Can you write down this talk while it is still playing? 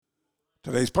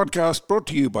Today's podcast brought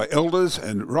to you by Elders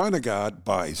and Rhinogard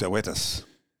by Zoetis.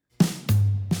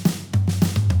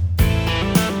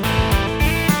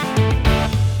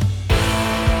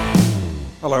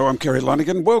 Hello, I'm Kerry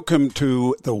Lonergan. Welcome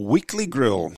to the Weekly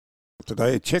Grill.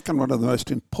 Today, a check on one of the most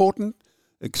important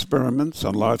experiments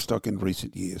on livestock in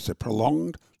recent years, a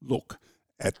prolonged look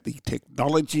at the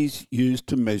technologies used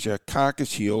to measure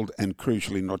carcass yield and,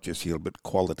 crucially, not just yield, but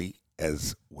quality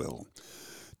as well.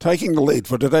 Taking the lead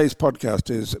for today's podcast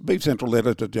is Beef Central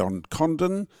editor John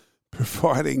Condon,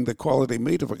 providing the quality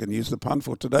meat, if I can use the pun,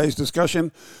 for today's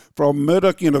discussion. From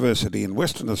Murdoch University in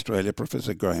Western Australia,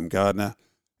 Professor Graham Gardiner,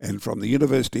 and from the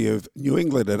University of New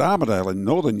England at Armidale in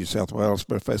northern New South Wales,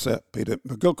 Professor Peter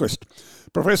McGilchrist.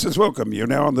 Professors, welcome. You're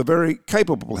now in the very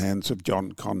capable hands of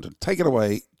John Condon. Take it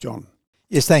away, John.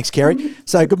 Yes, thanks, Kerry.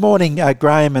 So good morning,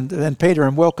 Graham and Peter,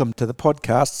 and welcome to the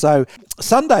podcast. So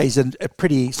Sunday's a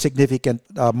pretty significant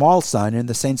milestone in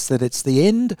the sense that it's the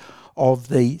end of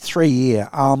the 3-year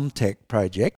ALMTech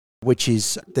project, which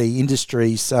is the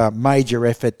industry's major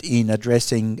effort in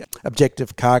addressing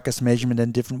objective carcass measurement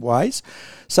in different ways.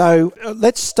 So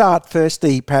let's start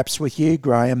firstly perhaps with you,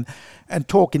 Graham, and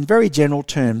talk in very general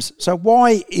terms. So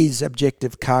why is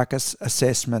objective carcass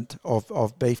assessment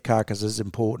of beef carcasses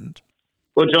important?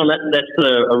 Well, John, that's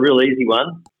a real easy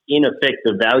one. In effect,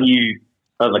 the value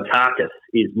of a carcass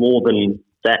is more than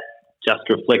that just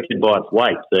reflected by its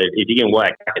weight. So if you can weigh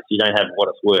a carcass, you don't have what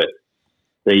it's worth.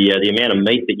 The amount of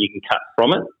meat that you can cut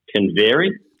from it can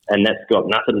vary, and that's got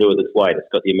nothing to do with its weight.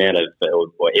 It's got the amount of,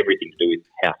 or everything to do with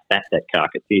how fat that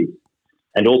carcass is.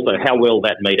 And also how well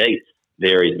that meat eats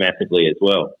varies massively as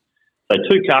well. So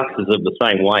two carcasses of the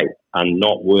same weight are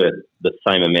not worth the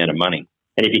same amount of money.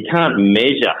 And if you can't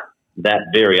measure that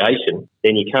variation,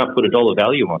 then you can't put a dollar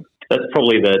value on it. That's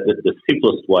probably the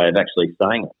simplest way of actually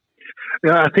saying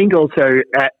it. I think also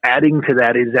adding to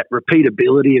that is that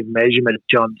repeatability of measurement,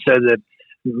 John, so that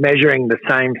measuring the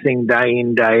same thing day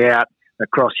in, day out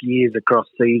across years, across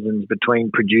seasons,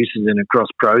 between producers and across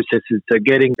processes. So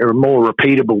getting a more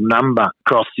repeatable number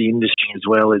across the industry as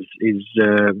well is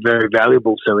very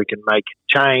valuable, so we can make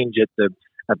change at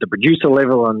the producer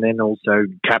level and then also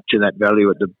capture that value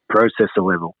at the processor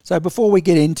level. So before we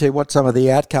get into what some of the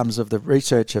outcomes of the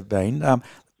research have been,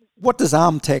 what does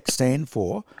ALMTech stand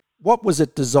for? What was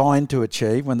it designed to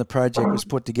achieve when the project was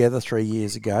put together 3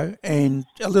 years ago? And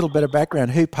a little bit of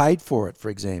background, who paid for it, for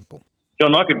example?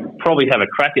 John, I could probably have a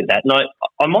crack at that. And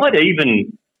I might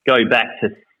even go back to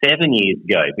 7 years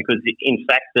ago, because in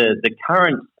fact the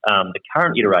current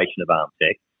iteration of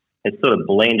ALMTech has sort of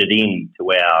blended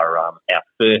into our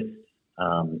first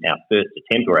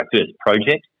attempt, or our first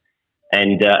project,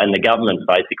 and the government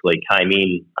basically came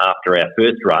in after our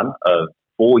first run of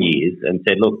 4 years and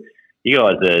said, look, you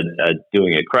guys are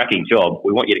doing a cracking job.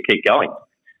 We want you to keep going.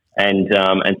 And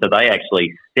so they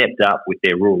actually stepped up with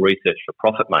their rural research for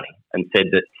profit money and said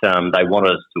that they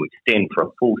wanted us to extend for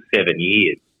a full 7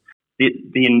 years. The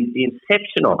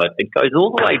inception of it goes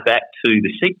all the way back to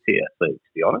the sheep CRC, to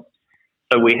be honest.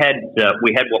 So we had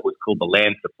what was called the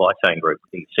Land Supply Chain Group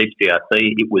in the sheep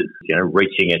CRC. It was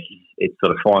reaching its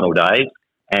sort of final days,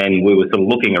 and we were sort of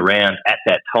looking around at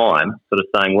that time, sort of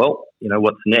saying, well,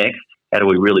 what's next? How do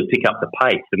we really pick up the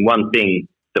pace? And one thing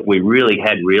that we really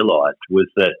had realised was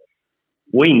that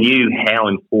we knew how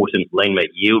important lean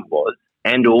meat yield was,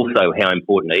 and also how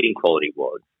important eating quality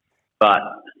was. But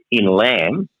in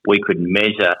lamb, we could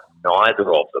measure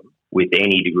neither of them with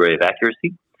any degree of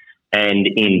accuracy. And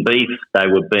in beef, they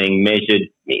were being measured,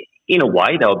 in a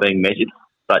way they were being measured,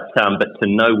 but to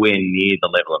nowhere near the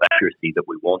level of accuracy that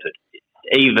we wanted.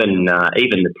 Even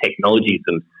the technologies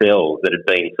themselves that had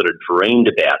been sort of dreamed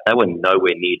about, they were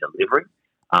nowhere near delivery,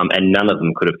 and none of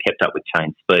them could have kept up with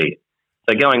chain speed.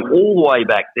 So going all the way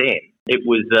back then, it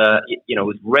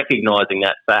was recognising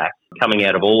that fact, coming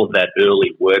out of all of that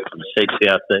early work from the sheep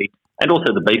CRC and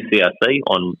also the beef CRC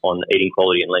on eating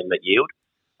quality and lean meat yield.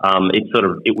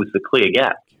 It was the clear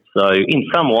gap. So in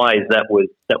some ways, that was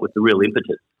the real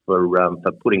impetus for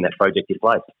putting that project in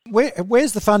place.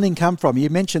 Where's the funding come from?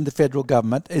 You mentioned the federal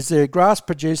government. Is there grass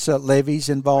producer levies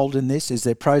involved in this? Is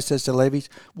there processor levies?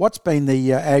 What's been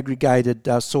the aggregated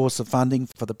source of funding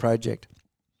for the project?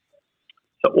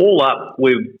 So all up,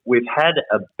 we've had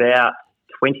about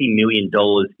 $20 million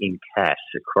in cash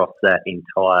across that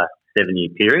entire 7-year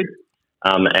period.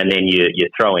 And then you're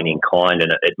throwing in kind,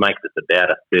 and it makes us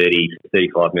about a $30 to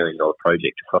 $35 million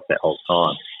project across that whole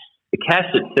time. The cash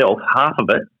itself, half of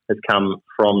it has come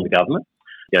from the government.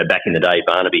 Back in the day,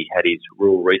 Barnaby had his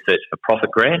rural research for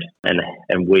profit grant,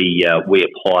 and we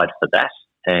applied for that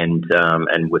and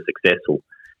were successful.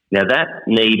 Now that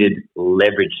needed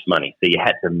leveraged money, so you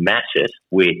had to match it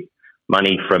with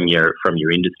money from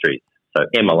your industries. So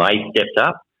MLA stepped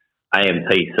up,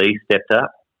 AMPC stepped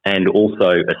up, and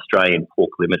also Australian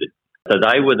Pork Limited. So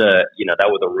they were the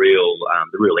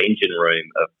real engine room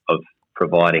of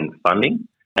providing funding.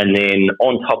 And then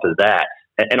on top of that,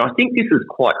 and I think this is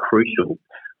quite crucial,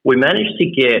 we managed to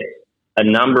get a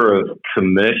number of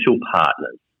commercial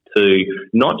partners to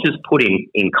not just put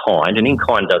in kind, and in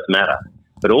kind does matter,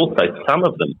 but also some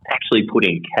of them actually put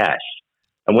in cash.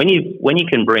 And when you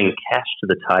can bring cash to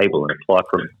the table and apply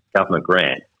for a government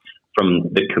grant from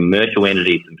the commercial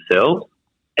entities themselves,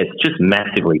 it's just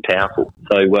massively powerful.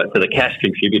 So the cash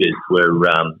contributors were,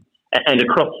 and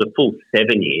across the full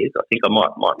 7 years, I think I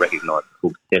might recognise the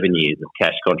full 7 years of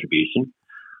cash contribution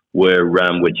were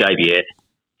JBS,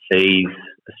 Cheese,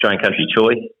 Australian Country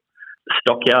Choice,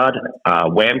 Stockyard,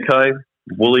 Wamco,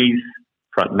 Woolies,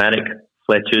 Frontmatic,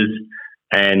 Fletchers,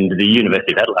 and the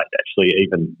University of Adelaide actually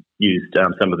even used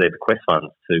some of their bequest funds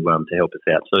to help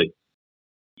us out too.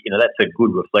 That's a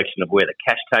good reflection of where the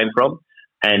cash came from,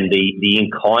 and the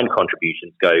in-kind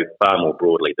contributions go far more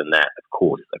broadly than that, of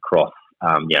course, across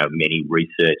many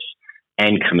research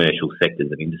and commercial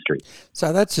sectors of industry.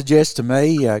 So that suggests to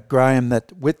me, Graham,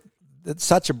 that with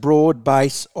such a broad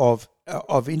base of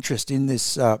interest in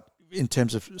this, in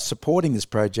terms of supporting this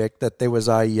project, that there was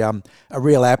a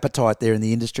real appetite there in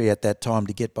the industry at that time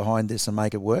to get behind this and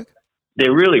make it work?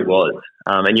 There really was,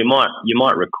 and you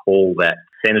might recall that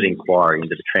Senate inquiry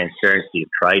into the transparency of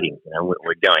trading.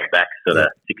 We're going back sort of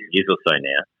 6 years or so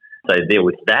now. So there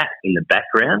was that in the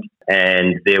background,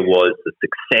 and there was the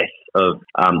success of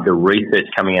the research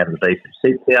coming out of the beef and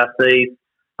sheep CRCs,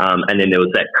 and then there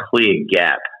was that clear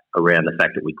gap around the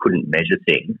fact that we couldn't measure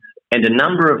things, and a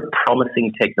number of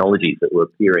promising technologies that were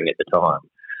appearing at the time.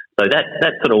 So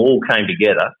that sort of all came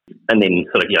together, and then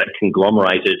sort of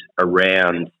conglomerated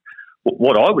around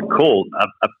what I would call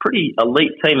a pretty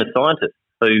elite team of scientists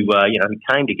who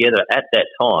came together at that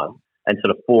time and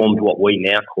sort of formed what we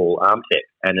now call ALMTech.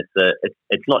 And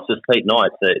it's not just Pete and I,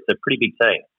 it's a pretty big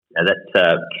team. Now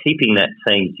that's keeping that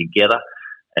team together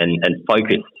and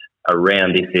focused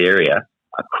around this area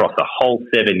across a whole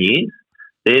 7 years.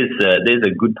 There's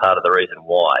a good part of the reason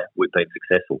why we've been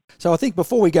successful. So I think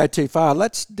before we go too far,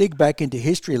 let's dig back into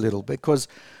history a little bit, because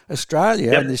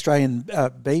Australia and the Australian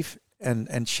beef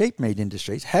and sheep meat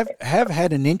industries have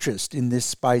had an interest in this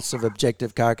space of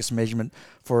objective carcass measurement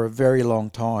for a very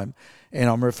long time. And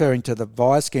I'm referring to the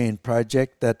Viascan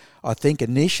project that I think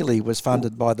initially was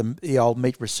funded by the old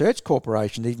Meat Research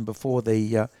Corporation, even before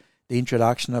the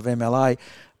introduction of MLA,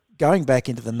 going back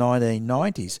into the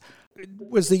 1990s.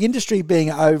 Was the industry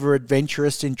being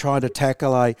over-adventurous in trying to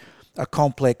tackle a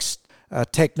complex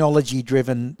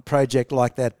technology-driven project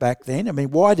like that back then? I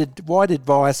mean, why did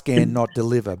Viascan not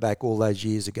deliver back all those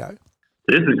years ago?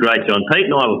 This is great, John. Pete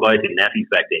and I were both in nappies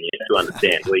back then, you have to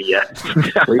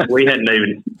understand. We hadn't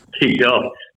even kicked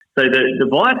off. So the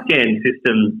Viascan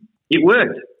system, it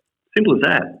worked. Simple as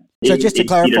that. So just to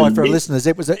clarify for our listeners,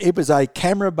 it was a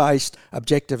camera-based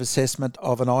objective assessment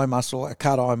of an eye muscle, a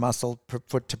cut eye muscle,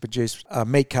 to produce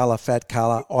meat colour, fat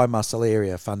colour, eye muscle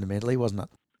area fundamentally, wasn't it?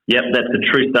 Yep, that's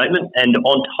a true statement. And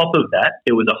on top of that,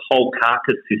 there was a whole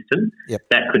carcass system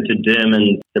that could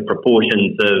determine the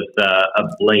proportions of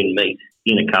lean meat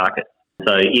in a carcass.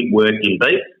 So it worked in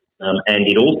beef, and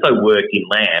it also worked in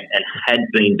lamb and had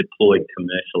been deployed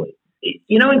commercially.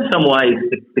 In some ways,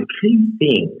 the key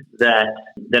thing that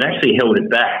actually held it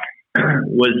back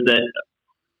was that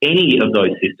any of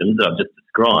those systems that I've just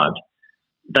described,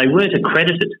 they weren't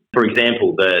accredited. For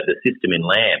example, the system in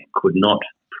lamb could not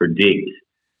predict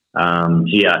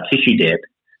GR tissue depth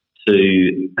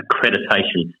to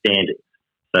accreditation standards.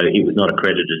 So it was not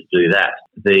accredited to do that.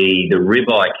 The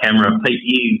ribeye camera, Pete,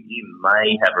 you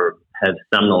may have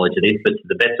some knowledge of this, but to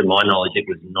the best of my knowledge, it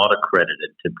was not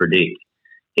accredited to predict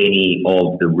any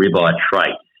of the ribeye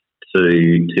traits to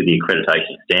the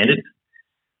accreditation standards.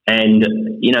 And,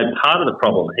 part of the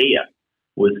problem here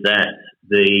was that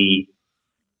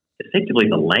effectively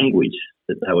the language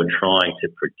that they were trying to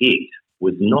predict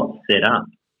was not set up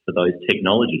for those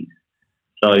technologies.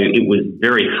 So it was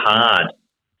very hard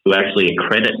to actually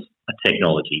accredit a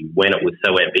technology when it was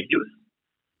so ambiguous.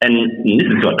 And this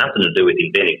has got nothing to do with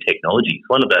inventing technologies.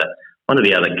 One of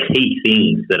the other key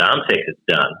things that ALMTech has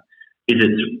done is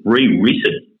it's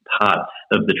rewritten parts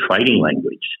of the trading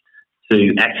language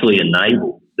to actually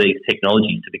enable these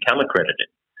technologies to become accredited.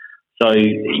 So,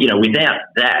 without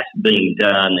that being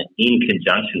done in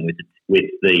conjunction with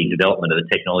the development of the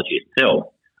technology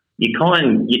itself, you're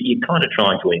kind of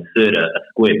trying to insert a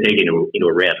square peg into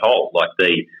a round hole. Like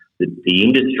the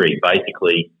industry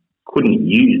basically couldn't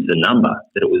use the number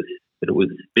that it was that it was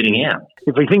spitting out.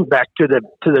 If we think back to the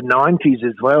 90s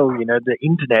as well, the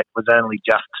internet was only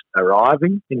just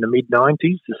arriving in the mid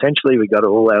 90s. Essentially, we got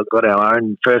our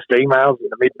own first emails in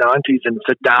the mid 90s, and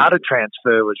so data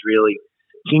transfer was really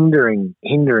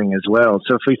hindering as well.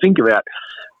 So if we think about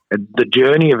the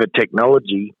journey of a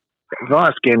technology,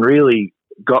 Viascan really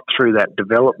got through that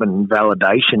development and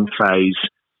validation phase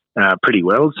pretty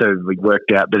well. So we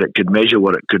worked out that it could measure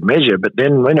what it could measure. But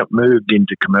then when it moved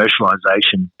into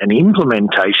commercialization and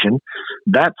implementation,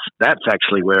 that's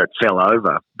actually where it fell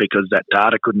over, because that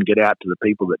data couldn't get out to the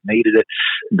people that needed it.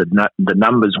 The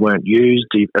numbers weren't used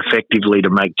effectively to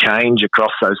make change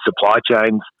across those supply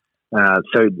chains.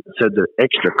 So the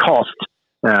extra cost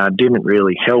didn't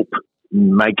really help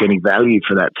make any value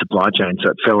for that supply chain,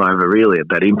 so it fell over really at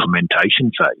that implementation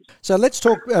phase. So let's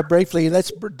talk briefly,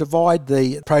 let's divide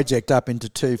the project up into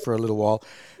two for a little while.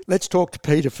 Let's talk to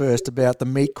Peter first about the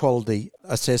meat quality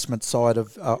assessment side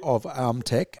of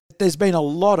ALMTech. There's been a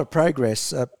lot of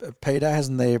progress, Peter,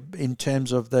 hasn't there, in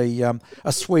terms of a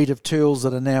suite of tools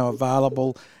that are now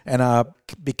available and are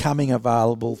becoming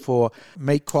available for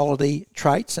meat quality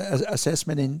traits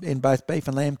assessment in both beef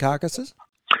and lamb carcasses?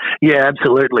 Yeah,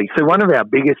 absolutely. So one of our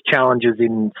biggest challenges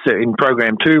in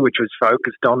Program 2, which was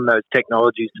focused on those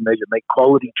technologies to measure meat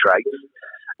quality traits,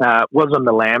 was on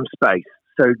the lamb space.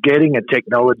 So getting a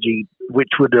technology which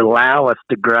would allow us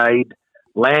to grade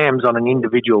lambs on an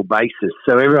individual basis.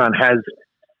 So everyone has,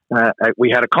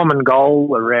 we had a common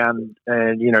goal around,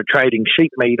 trading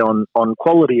sheep meat on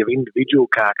quality of individual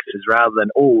carcasses rather than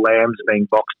all lambs being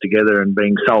boxed together and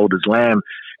being sold as lamb,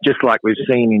 just like we've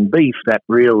seen in beef, that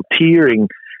real tiering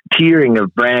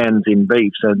of brands in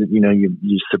beef, so that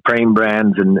you supreme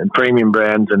brands and premium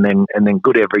brands and then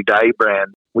good everyday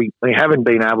brands. We haven't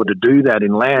been able to do that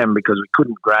in lamb because we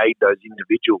couldn't grade those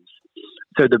individuals.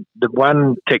 So the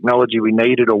one technology we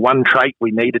needed, or one trait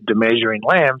we needed to measure in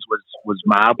lambs was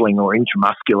marbling or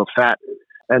intramuscular fat.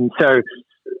 And so,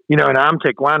 in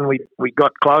ALMTech 1, we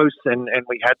got close and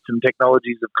we had some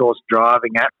technologies, of course,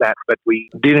 driving at that, but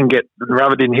the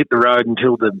rubber didn't hit the road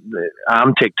until the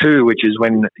ALMTech 2, which is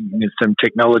when some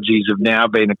technologies have now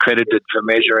been accredited for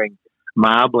measuring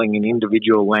marbling in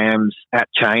individual lambs at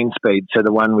chain speed. So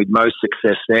the one with most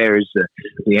success there is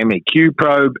the MEQ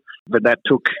probe, but that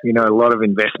took a lot of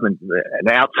investment and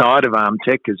outside of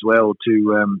ALMTech as well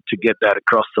to get that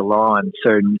across the line.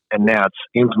 So and now it's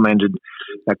implemented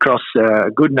across a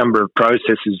good number of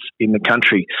processes in the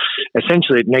country.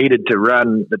 Essentially, it needed to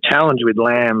run. The challenge with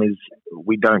lamb is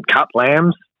we don't cut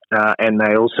lambs, and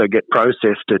they also get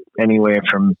processed at anywhere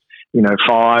from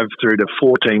 5 through to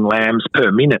 14 lambs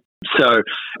per minute. So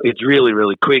it's really,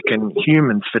 really quick, and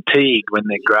humans fatigue when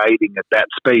they're grading at that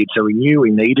speed. So we knew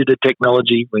we needed a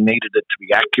technology. We needed it to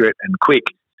be accurate and quick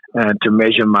to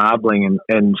measure marbling.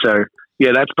 And so,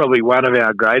 yeah, that's probably one of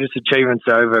our greatest achievements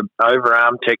over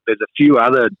ALMTech. There's a few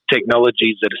other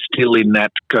technologies that are still in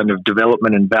that kind of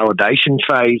development and validation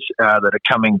phase that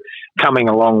are coming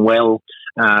along well.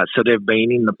 So they've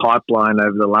been in the pipeline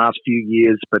over the last few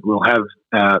years, but we'll have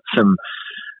some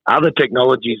other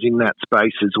technologies in that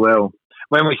space as well.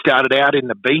 When we started out in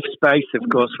the beef space, of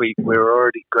course, we were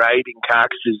already grading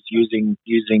carcasses using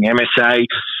MSA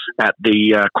at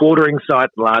the quartering site,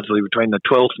 largely between the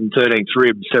 12th and 13th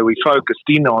rib. So we focused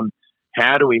in on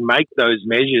how do we make those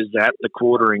measures at the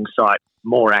quartering site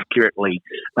more accurately,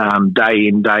 day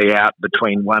in, day out,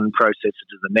 between one processor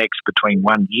to the next, between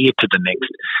 1 year to the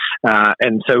next.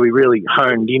 And so we really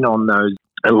honed in on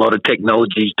a lot of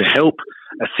technologies to help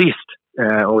assist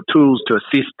or tools to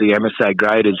assist the MSA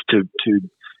graders to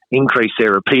increase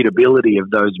their repeatability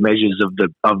of those measures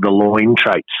of the loin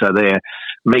traits. So they're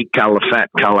meat colour, fat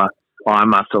colour, eye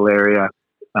muscle area,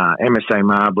 MSA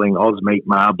marbling, Osmeat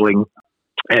marbling,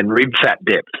 and rib fat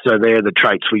depth. So they're the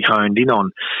traits we honed in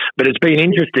on. But it's been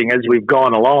interesting as we've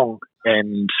gone along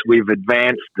and we've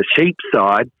advanced the sheep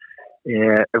side.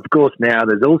 Of course, now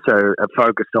there's also a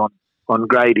focus on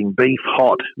grading beef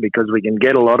hot, because we can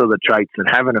get a lot of the traits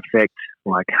that have an effect,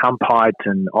 like hump height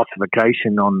and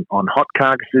ossification on hot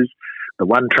carcasses. The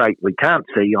one trait we can't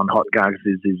see on hot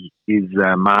carcasses is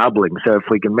marbling. So if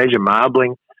we can measure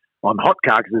marbling on hot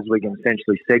carcasses, we can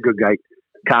essentially segregate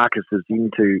carcasses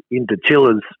into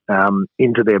chillers,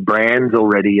 into their brands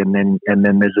already, and then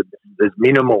there's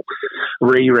minimal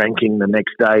re-ranking the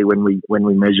next day when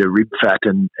we measure rib fat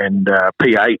and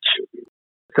pH.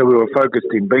 So we were focused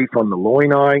in beef on the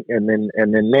loin eye, and then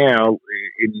now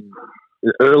in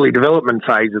the early development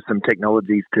phase of some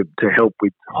technologies to help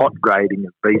with hot grading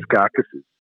of beef carcasses.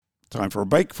 Time for a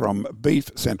break from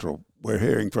Beef Central. We're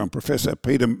hearing from Professor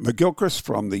Peter McGilchrist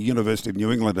from the University of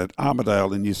New England at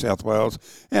Armidale in New South Wales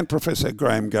and Professor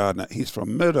Graham Gardiner. He's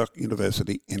from Murdoch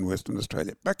University in Western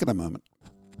Australia. Back in a moment.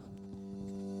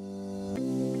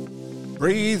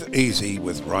 Breathe easy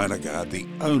with Rhinogard, the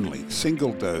only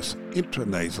single-dose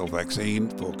intranasal vaccine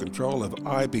for control of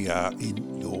IBR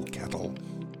in your cattle.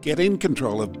 Get in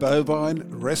control of bovine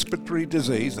respiratory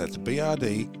disease, that's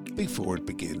BRD, before it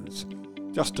begins.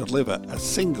 Just deliver a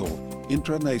single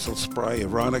intranasal spray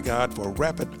of Rhinogard for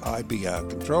rapid IBR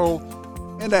control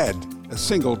and add a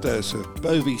single dose of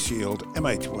Bovishield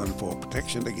MH1 for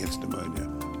protection against pneumonia.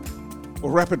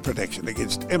 For rapid protection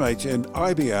against MH and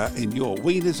IBR in your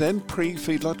weaners and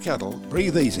pre-feedlot cattle,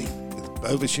 breathe easy with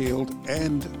Bovishield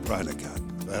and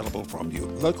Rhinogard. Available from your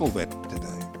local vet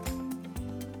today.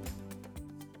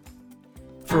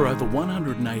 For over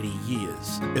 180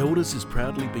 years, Elders has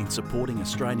proudly been supporting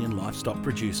Australian livestock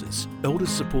producers. Elders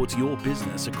supports your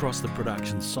business across the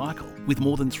production cycle with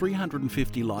more than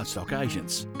 350 livestock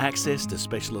agents, access to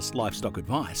specialist livestock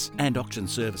advice and auction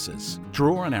services.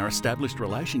 Draw on our established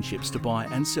relationships to buy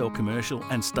and sell commercial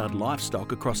and stud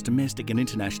livestock across domestic and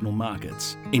international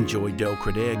markets. Enjoy Del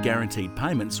Credere guaranteed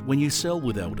payments when you sell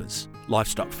with Elders.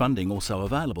 Livestock funding also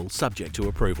available subject to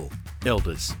approval.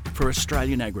 Elders, for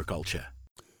Australian agriculture.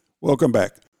 Welcome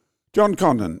back. John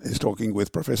Condon is talking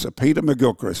with Professor Peter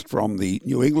McGilchrist from the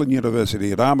New England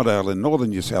University at Armidale in northern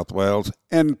New South Wales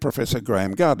and Professor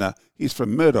Graham Gardiner. He's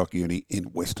from Murdoch Uni in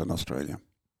Western Australia.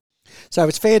 So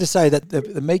it's fair to say that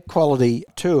the meat quality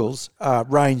tools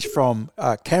range from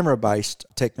camera-based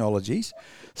technologies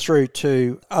through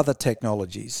to other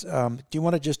technologies. Do you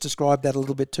want to just describe that a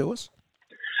little bit to us?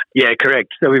 Yeah,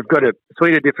 correct. So we've got a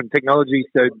suite of different technologies.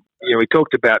 So we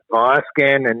talked about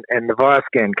Viascan, and the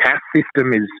Viascan CAS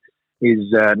system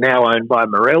is now owned by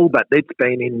Morel, but it's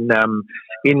been in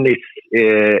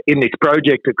this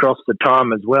project across the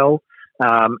time as well.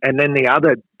 And then the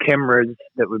other cameras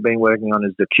that we've been working on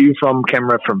is the QFOM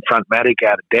camera from Frontmatic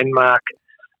out of Denmark.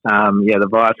 The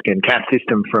Viascan CAS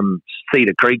system from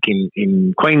Cedar Creek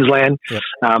in Queensland. Yep.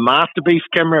 Masterpiece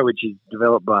camera, which is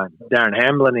developed by Darren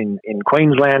Hamblin in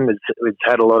Queensland, has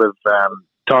had a lot of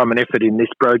time and effort in this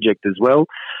project as well.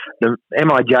 The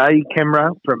MIJ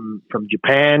camera from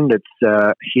Japan,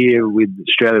 that's here with the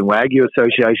Australian Wagyu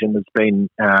Association, that's been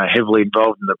heavily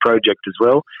involved in the project as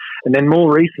well. And then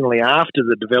more recently, after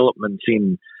the developments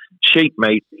in sheep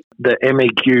meat, the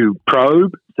MEQ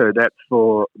probe, so that's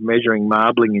for measuring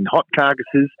marbling in hot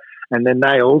carcasses, and then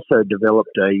they also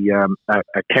developed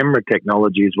a camera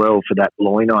technology as well for that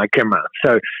loin eye camera.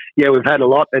 So yeah, we've had a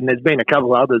lot, and there's been a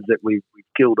couple others that we've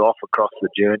killed off across the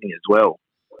journey as well.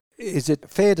 Is it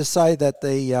fair to say that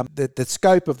the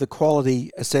scope of the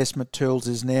quality assessment tools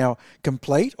is now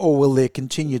complete, or will there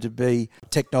continue to be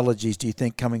technologies, do you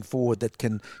think, coming forward that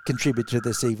can contribute to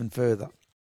this even further?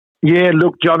 Yeah,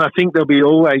 look, John, I think there'll be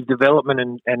always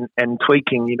development and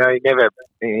tweaking.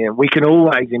 We can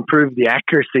always improve the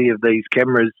accuracy of these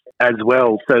cameras as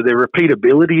well. So the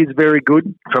repeatability is very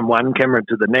good from one camera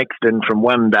to the next and from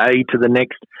one day to the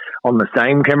next on the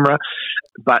same camera.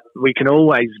 But we can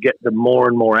always get them more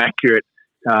and more accurate,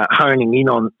 honing in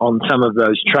on some of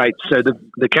those traits. So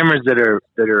the cameras that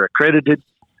are accredited,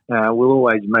 we'll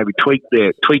always maybe tweak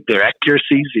their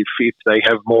accuracies if they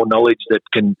have more knowledge that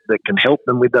can help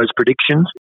them with those predictions.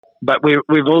 But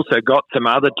we've also got some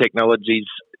other technologies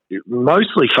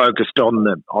mostly focused on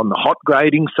the hot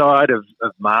grading side of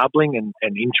marbling and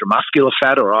intramuscular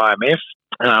fat, or IMF,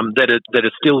 that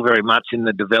are still very much in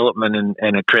the development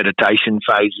and accreditation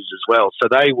phases as well. So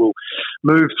they will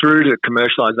move through to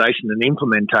commercialisation and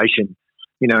implementation,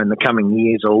 in the coming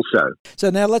years also.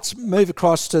 So now let's move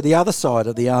across to the other side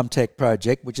of the ALMTech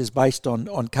project, which is based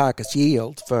on carcass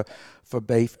yield for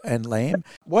beef and lamb.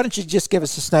 Why don't you just give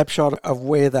us a snapshot of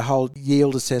where the whole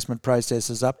yield assessment process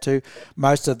is up to?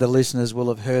 Most of the listeners will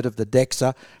have heard of the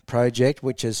DEXA project,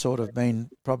 which has sort of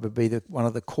been probably one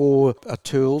of the core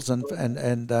tools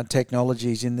and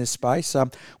technologies in this space.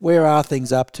 Where are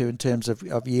things up to in terms of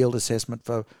yield assessment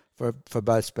for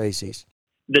both species?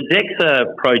 The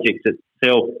DEXA project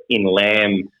itself in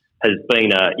lamb has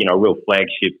been a real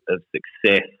flagship of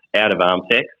success out of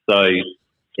ALMTech. So,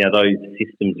 those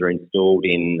systems are installed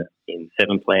in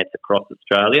 7 plants across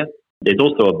Australia. There's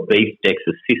also a beef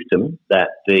DEXA system that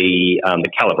the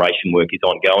calibration work is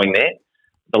ongoing there.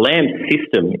 The lamb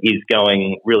system is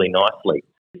going really nicely.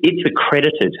 It's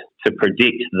accredited to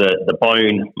predict the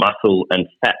bone, muscle and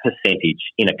fat percentage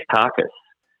in a carcass.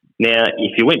 Now,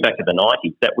 if you went back to the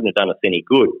 90s, that wouldn't have done us any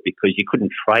good because you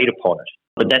couldn't trade upon it.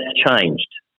 But that's changed.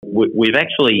 We've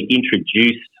actually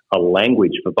introduced a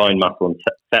language for bone, muscle and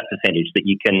fat percentage that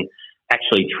you can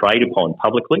actually trade upon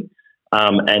publicly.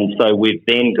 And so we've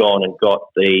then gone and got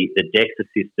the DEXA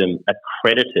system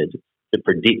accredited to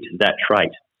predict that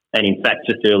trait. And in fact,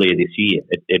 just earlier this year,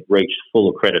 it reached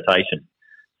full accreditation.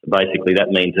 So basically, that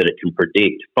means that it can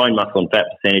predict bone muscle and fat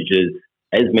percentages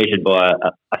as measured by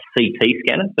a CT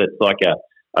scanner. So it's like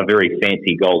a very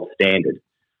fancy gold standard.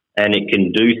 And it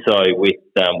can do so with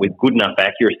good enough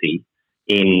accuracy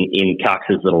in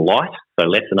carcasses that are light, so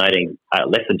less than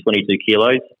 22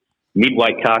 kilos,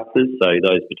 midweight carcasses, so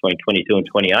those between 22 and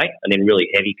 28, and then really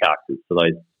heavy carcasses, so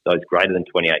those greater than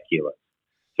 28 kilos.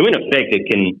 So in effect,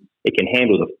 it can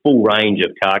handle the full range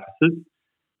of carcasses,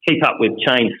 keep up with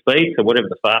chain speed, so whatever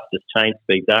the fastest chain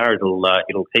speeds are,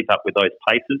 it'll keep up with those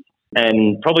paces.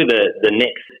 And probably the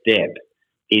next step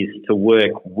is to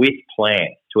work with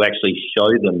plants to actually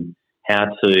show them how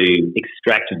to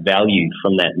extract value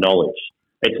from that knowledge.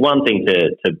 It's one thing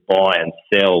to buy and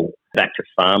sell back to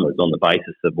farmers on the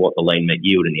basis of what the lean meat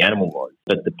yield in the animal was,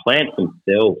 but the plants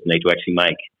themselves need to actually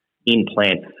make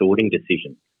in-plant sorting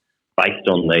decisions based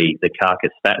on the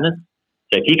carcass fatness.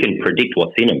 So if you can predict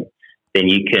what's in them, then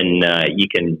you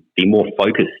can be more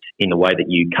focused in the way that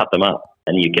you cut them up,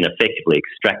 and you can effectively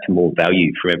extract more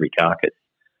value from every carcass.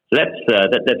 So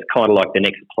that's kind of like the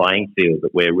next playing field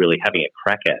that we're really having a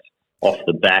crack at off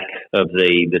the back of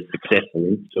the successful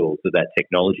installs of that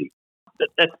technology.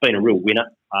 That's been a real winner.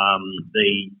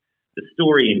 The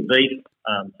story in beef,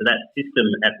 so that system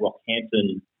at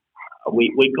Rockhampton,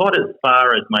 we got as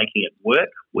far as making it work.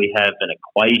 We have an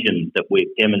equation that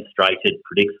we've demonstrated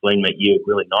predicts lean meat yield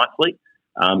really nicely.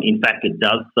 In fact, it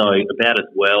does so about as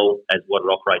well as what it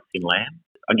operates in lamb.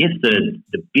 I guess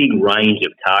the big range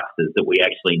of carcasses that we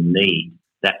actually need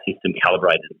that system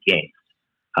calibrated against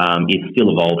is still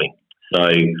evolving. So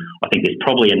I think there's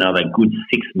probably another good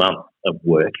 6 months of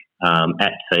work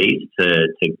at Tees to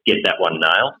get that one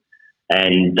nailed.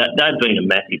 And they've been a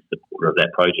massive supporter of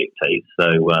that project, Tees. So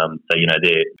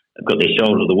they've got their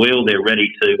shoulder to the wheel. They're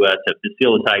ready to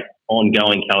facilitate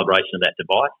ongoing calibration of that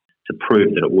device to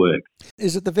prove that it works.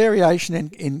 Is it the variation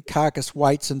in carcass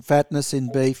weights and fatness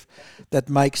in beef that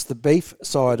makes the beef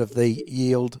side of the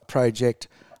yield project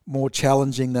more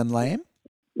challenging than lamb?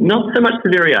 Not so much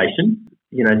the variation.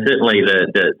 Certainly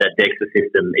that DEXA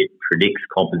system, it predicts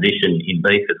composition in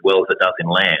beef as well as it does in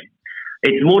lamb.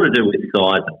 It's more to do with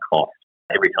size and cost.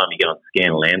 Every time you go and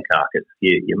scan a lamb carcass,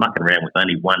 you're mucking around with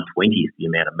only 1/20th the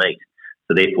amount of meat.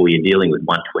 So therefore, you're dealing with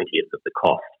 1/20th of the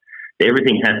cost.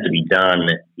 Everything has to be done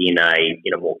in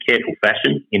a more careful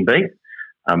fashion in beef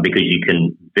because you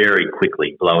can very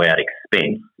quickly blow out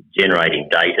expense generating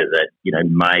data that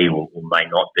may or may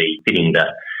not be fitting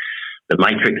the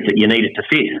matrix that you need it to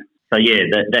fit. So yeah,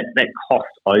 that cost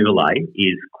overlay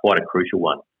is quite a crucial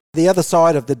one. The other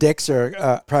side of the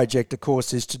DEXA project, of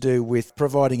course, is to do with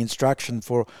providing instruction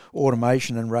for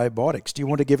automation and robotics. Do you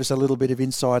want to give us a little bit of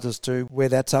insight as to where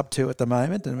that's up to at the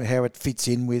moment and how it fits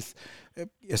in with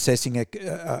assessing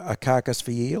a carcass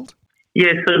for yield?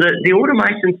 Yeah, so the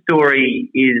automation story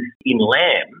is in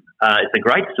lamb. It's a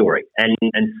great story, and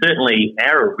certainly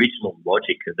our original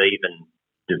logic of even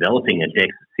developing a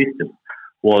DEXA system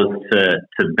was to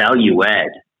value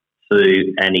add to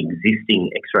an existing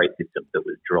X-ray system that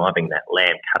was driving that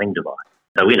lamb cutting device.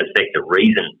 So in effect, the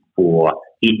reason for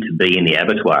it to be in the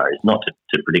abattoir is not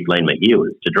to predict lean meat yield,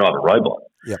 it's to drive a robot.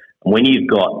 Yep. And when you've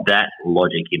got that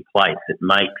logic in place, it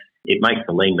makes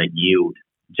the lean meat yield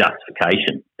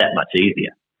justification that much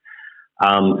easier.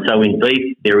 So in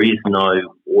beef, there is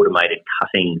no automated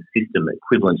cutting system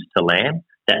equivalent to lamb.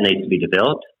 That needs to be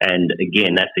developed, and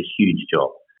again, that's a huge job.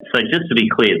 So just to be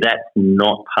clear, that's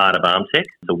not part of ALMTech.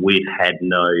 So we've had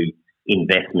no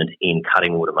investment in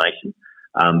cutting automation,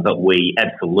 but we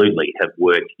absolutely have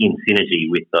worked in synergy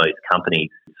with those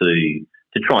companies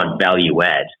to try and value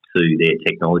add to their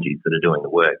technologies that are doing the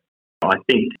work. I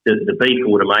think the beef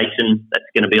automation, that's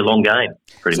going to be a long game,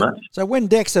 pretty much. So when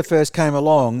DEXA first came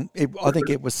along, I think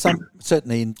it was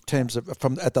certainly in terms of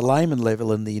at the layman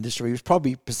level in the industry, it was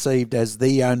probably perceived as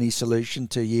the only solution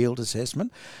to yield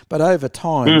assessment. But over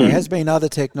time, there has been other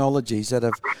technologies that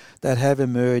have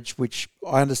emerged, which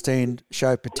I understand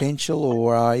show potential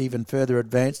or are even further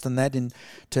advanced than that in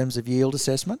terms of yield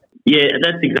assessment. Yeah,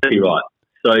 that's exactly right.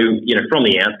 So, from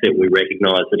the outset, we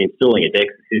recognised that installing a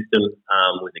DEXA system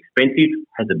was expensive,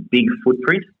 has a big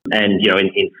footprint, and,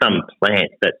 in some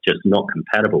plants, that's just not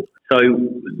compatible. So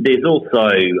there's also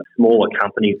smaller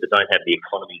companies that don't have the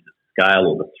economies of scale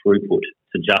or the throughput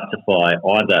to justify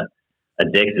either a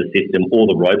DEXA system or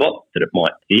the robot that it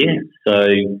might steer. So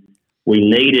we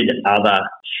needed other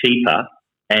cheaper,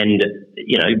 and,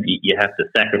 you have to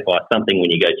sacrifice something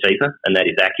when you go cheaper, and that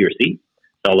is accuracy.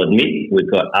 I'll admit we've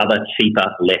got other cheaper,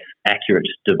 less accurate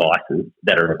devices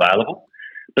that are available.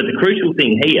 But the crucial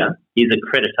thing here is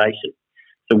accreditation.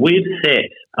 So we've set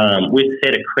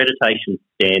accreditation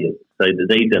standards so that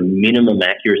these are minimum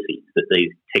accuracies that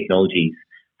these technologies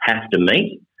have to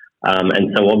meet.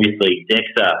 And so obviously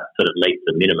DEXA sort of meets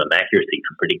the minimum accuracy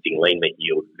for predicting lean meat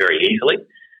yield very easily.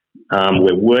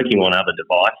 We're working on other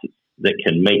devices that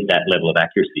can meet that level of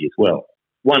accuracy as well.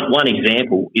 One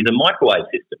example is a microwave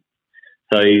system.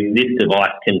 So this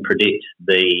device can predict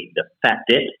the fat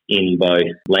depth in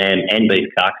both lamb and beef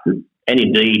carcasses, and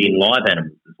indeed in live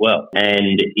animals as well.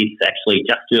 And it's actually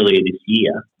just earlier this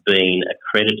year been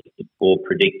accredited for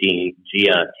predicting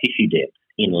GR tissue depth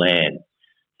in lamb.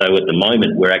 So at the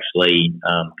moment, we're actually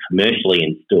commercially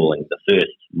installing the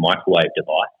first microwave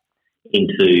device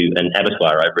into an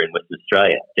abattoir over in Western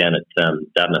Australia, down at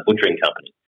Gardiner Butchering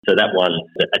Company. So that one's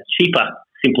a cheaper,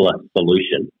 simpler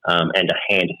solution and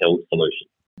a handheld solution.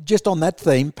 Just on that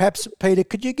theme, perhaps, Peter,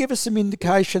 could you give us some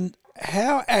indication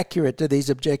how accurate do these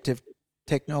objective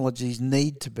technologies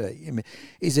need to be? I mean,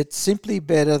 is it simply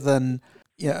better than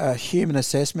a human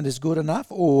assessment is good enough,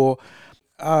 or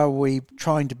are we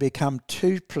trying to become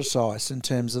too precise in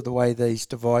terms of the way these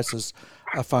devices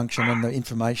function and the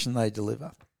information they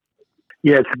deliver?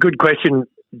 Yeah, it's a good question,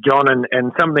 John,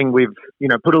 and something we've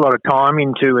put a lot of time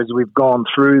into as we've gone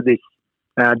through this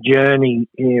journey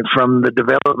from the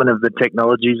development of the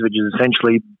technologies, which is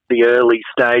essentially the early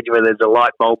stage where there's a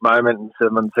light bulb moment and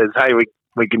someone says, hey,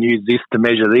 we can use this to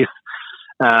measure this,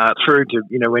 through to,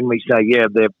 when we say, yeah,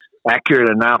 they're accurate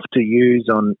enough to use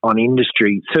on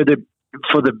industry. So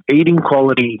for the eating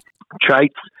quality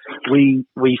traits, we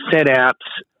set out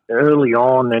early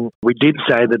on, and we did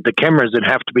say that the cameras would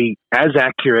have to be as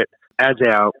accurate as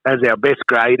our best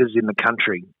graders in the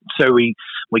country. So we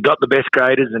got the best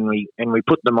graders and we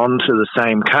put them onto the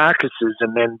same carcasses,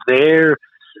 and then their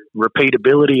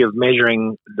repeatability of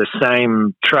measuring the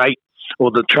same trait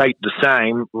or the trait the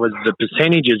same was the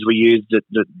percentages we used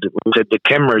that the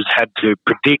cameras had to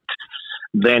predict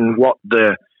than what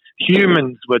the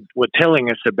humans were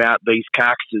telling us about these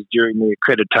carcasses during the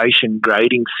accreditation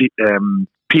grading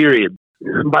period.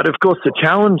 But of course, the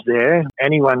challenge there,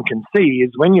 anyone can see,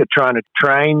 is when you're trying to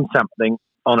train something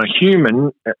on a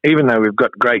human, even though we've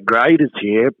got great graders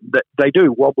here, that they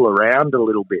do wobble around a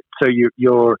little bit. So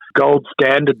your gold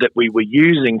standard that we were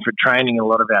using for training a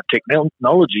lot of our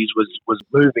technologies was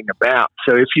moving about.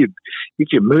 So if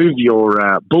you move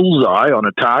your bullseye on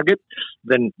a target,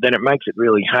 then it makes it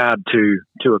really hard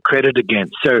to accredit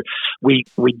against. So we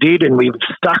did, and we've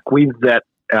stuck with that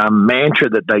mantra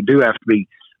that they do have to be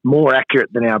more accurate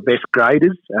than our best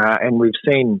graders, and we've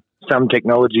seen some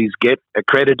technologies get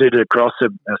accredited across a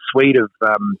suite of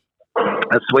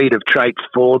traits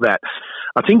for that.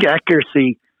 I think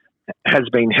accuracy has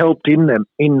been helped in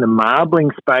the marbling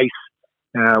space,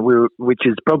 which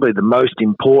is probably the most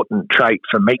important trait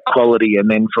for meat quality,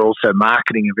 and then for also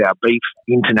marketing of our beef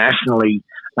internationally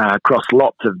across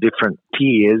lots of different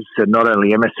tiers. So not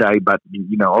only MSA, but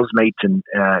Ausmeat and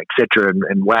etc.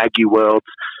 and Wagyu worlds.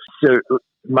 So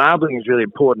marbling is really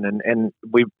important, and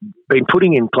we've been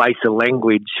putting in place a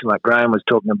language, like Graham was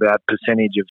talking about,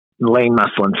 percentage of lean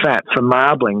muscle and fat. For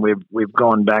marbling, we've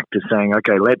gone back to saying,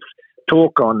 okay, let's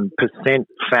talk on percent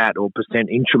fat or percent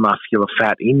intramuscular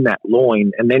fat in that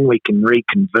loin, and then we can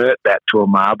reconvert that to a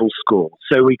marble score.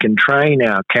 So we can train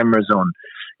our cameras on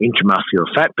intramuscular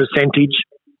fat percentage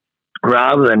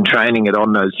rather than training it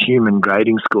on those human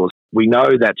grading scores. We know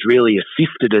that's really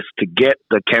assisted us to get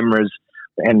the cameras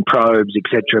and probes,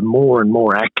 etc., more and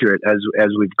more accurate as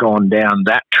we've gone down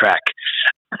that track.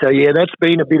 So, yeah, that's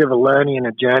been a bit of a learning and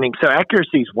a journey. So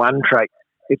accuracy is one trait.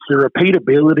 It's the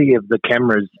repeatability of the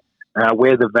cameras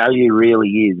where the value really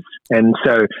is. And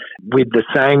so with the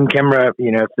same camera,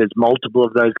 if there's multiple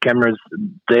of those cameras,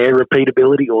 their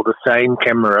repeatability, or the same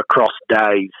camera across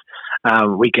days,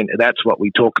 that's what we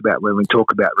talk about when we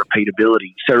talk about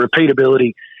repeatability. So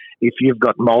repeatability, if you've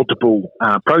got multiple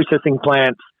processing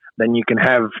plants, then you can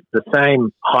have the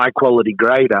same high-quality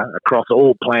grader across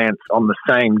all plants on the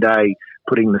same day,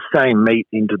 putting the same meat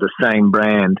into the same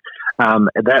brand.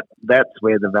 That's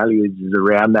where the value is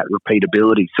around that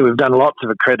repeatability. So we've done lots of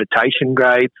accreditation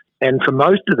grades, and for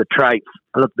most of the traits,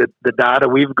 look, the data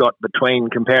we've got between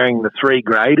comparing the 3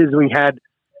 graders we had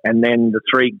and then the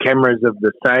 3 cameras of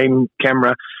the same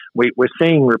camera, we're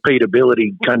seeing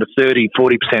repeatability kind of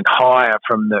 30-40% higher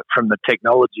from the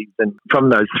technologies than from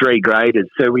those 3 graders.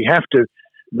 So we have to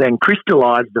then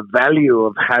crystallise the value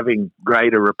of having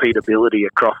greater repeatability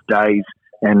across days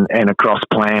and across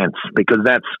plants, because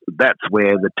that's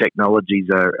where the technologies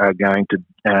are going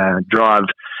to drive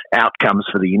outcomes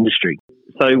for the industry.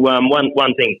 So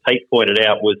one thing Pete pointed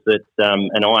out was that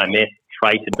an IMF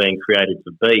trait had been created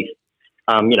for beef.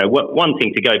 One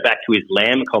thing to go back to his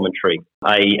lamb commentary,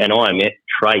 an IMF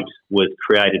trait was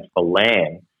created for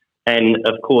lamb, and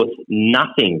of course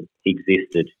nothing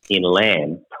existed in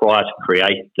lamb prior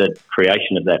to the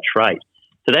creation of that trait.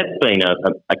 So that's been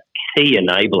a key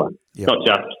enabler, not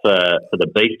just for the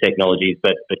beef technologies,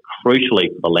 but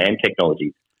crucially for the lamb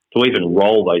technologies, to even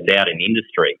roll those out in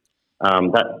industry.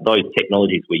 Those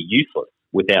technologies were useless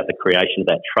without the creation of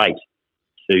that trait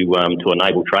to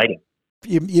enable trading.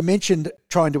 You mentioned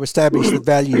trying to establish the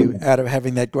value out of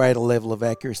having that greater level of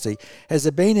accuracy. Has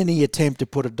there been any attempt to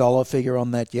put a dollar figure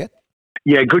on that yet?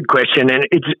 Yeah, good question. And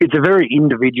it's a very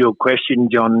individual question,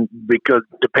 John, because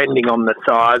depending on the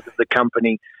size of the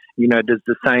company, does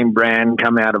the same brand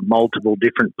come out of multiple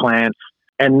different plants?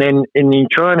 And you're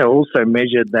trying to also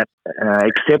measure that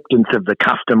acceptance of the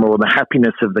customer or the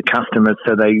happiness of the customer,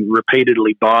 so they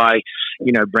repeatedly buy,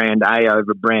 brand A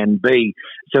over brand B.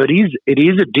 So it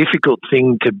is a difficult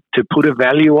thing to put a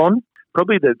value on.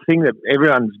 Probably the thing that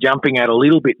everyone's jumping at a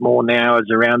little bit more now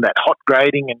is around that hot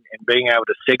grading and being able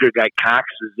to segregate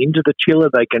carcasses into the chiller.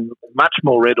 They can much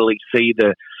more readily see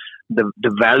the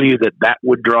value that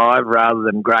would drive, rather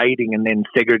than grading and then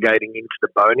segregating into the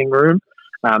boning room.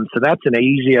 So that's an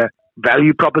easier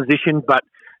value proposition. But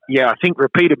yeah, I think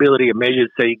repeatability of measures,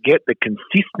 so you get the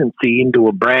consistency into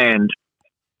a brand,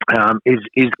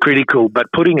 is critical. But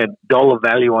putting a dollar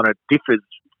value on it differs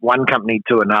one company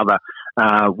to another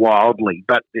wildly.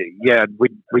 But yeah, we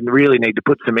really need to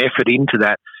put some effort into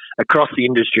that across the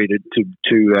industry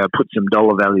to put some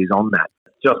dollar values on that.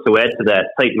 Just to add to that,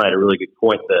 Pete made a really good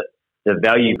point that the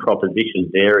value proposition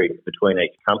varies between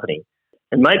each company.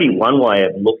 And maybe one way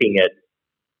of looking at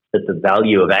the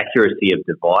value of accuracy of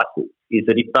devices is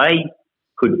that if they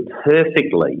could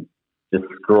perfectly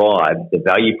describe the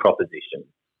value proposition,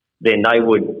 then they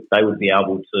would be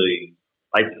able to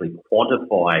basically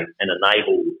quantify and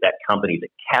enable that company to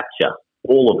capture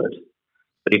all of it.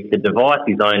 But if the device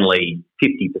is only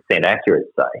 50% accurate,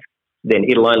 say, then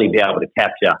it'll only be able to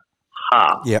capture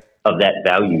half of that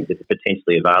value that's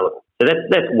potentially available. So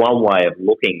that's one way of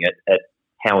looking at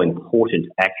how important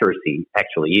accuracy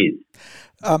actually is.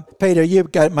 Peter, you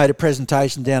made a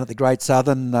presentation down at the Great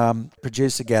Southern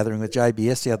Producer Gathering with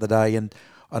JBS the other day,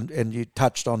 and you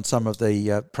touched on some of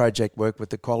the project work with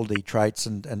the quality traits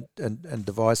and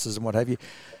devices and what have you.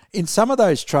 In some of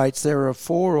those traits, there are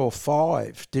 4 or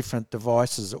 5 different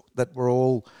devices that were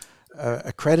all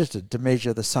accredited to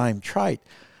measure the same trait.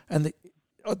 And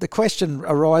the question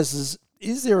arises,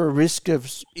 is there a risk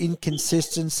of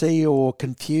inconsistency or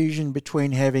confusion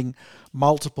between having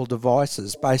multiple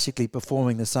devices basically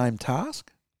performing the same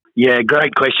task? Yeah,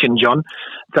 great question, John.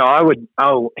 So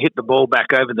I'll hit the ball back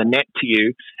over the net to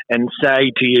you and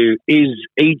say to you, is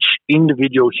each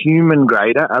individual human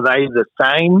grader, are they the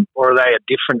same or are they a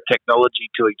different technology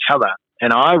to each other?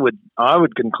 And I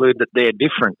would conclude that they're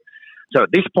different. So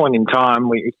at this point in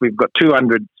time, if we've got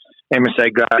 200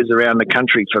 MSA graders around the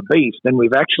country for beef, then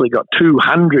we've actually got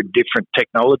 200 different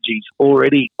technologies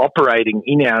already operating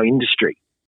in our industry.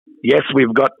 Yes,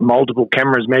 we've got multiple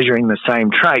cameras measuring the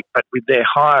same trait, but with their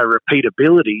higher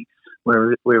repeatability,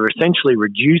 we're essentially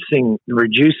reducing.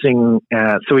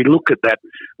 So we look at that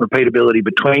repeatability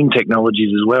between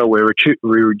technologies as well. We're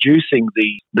reducing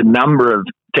the number of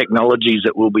technologies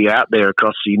that will be out there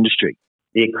across the industry.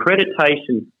 The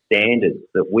accreditation standards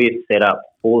that we've set up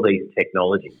for these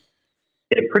technologies,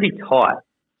 they're pretty tight.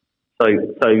 So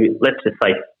let's just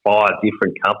say 5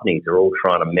 different companies are all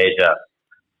trying to measure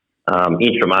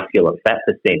intramuscular fat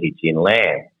percentage in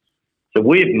lamb. So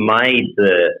we've made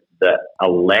the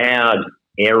allowed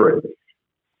errors,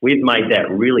 we've made that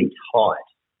really tight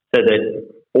so that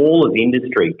all of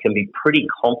industry can be pretty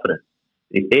confident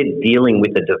that if they're dealing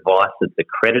with a device that's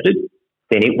accredited,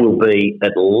 then it will be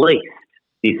at least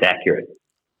this accurate.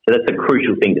 So that's a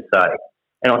crucial thing to say.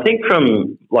 And I think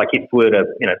from, if we were to,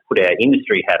 put our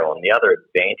industry hat on, the other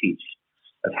advantage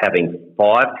of having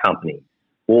 5 companies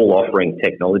all offering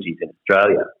technologies in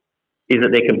Australia is that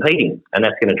they're competing, and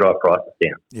that's going to drive prices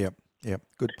down. Yeah,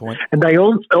 good point. And they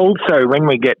also, when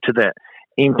we get to the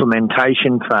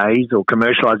implementation phase or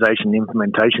commercialisation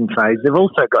implementation phase, they've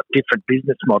also got different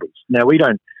business models. Now, we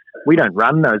don't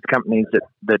run those companies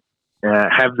that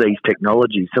have these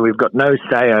technologies, so we've got no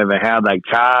say over how they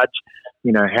charge,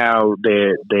 how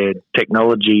their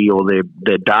technology or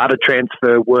their data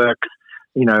transfer works,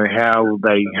 how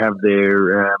they have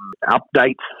their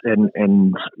updates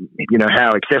and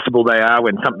how accessible they are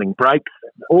when something breaks.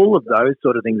 all of those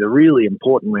sort of things are really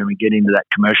important when we get into that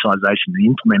commercialisation and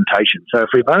implementation. So if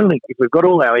we've got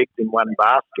all our eggs in one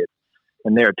basket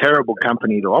and they're a terrible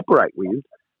company to operate with,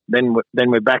 then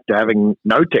we're back to having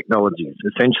no technologies,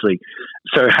 essentially.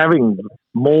 So having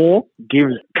more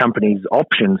gives companies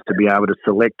options to be able to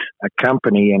select a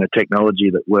company and a technology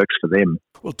that works for them.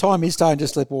 Well, time is starting to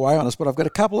slip away on us, but I've got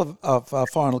a couple of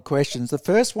final questions. The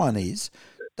first one is,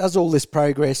 does all this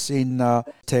progress in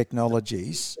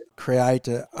technologies create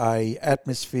a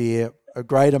atmosphere, a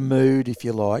greater mood, if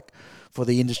you like, for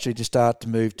the industry to start to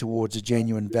move towards a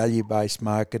genuine value-based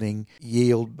marketing,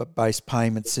 yield-based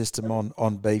payment system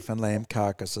on beef and lamb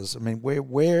carcasses? I mean,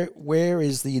 where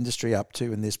is the industry up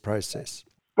to in this process?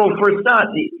 Well, for a start,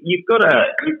 you've got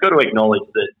to acknowledge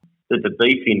that the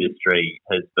beef industry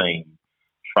has been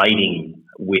trading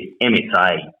with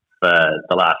MSA for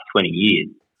the last 20 years.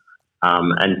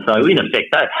 And so, in effect,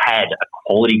 they've had a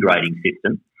quality grading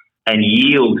system, and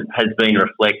yield has been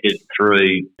reflected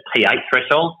through P8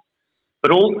 thresholds,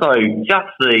 but also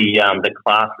just the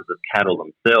classes of cattle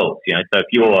themselves. So if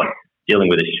you're dealing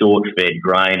with a short-fed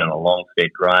grain and a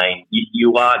long-fed grain,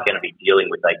 you are going to be dealing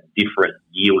with a different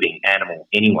yielding animal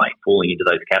anyway, falling into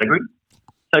those categories.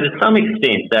 So to some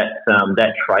extent,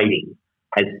 that trading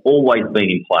has always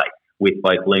been in place with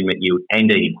both lean meat yield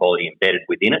and eating quality embedded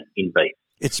within it in beef.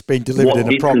 It's been delivered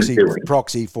in a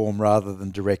proxy form rather than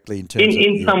directly in terms of...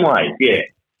 In some ways, yeah.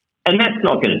 And that's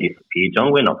not going to disappear,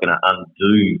 John. We're not going to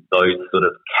undo those sort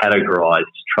of categorised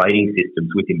trading systems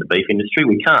within the beef industry.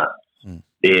 We can't.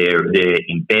 They're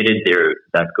embedded.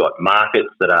 They've got markets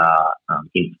that are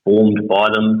informed by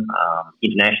them,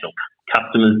 international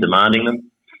customers demanding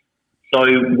them. So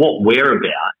what we're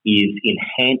about is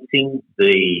enhancing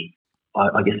the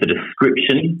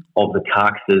description of the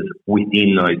carcasses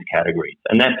within those categories.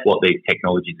 And that's what these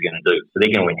technologies are going to do. So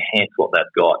they're going to enhance what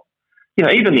they've got.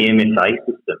 Even the MSA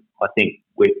system, I think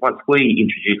once we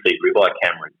introduce these ribeye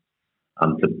cameras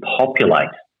to populate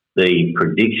the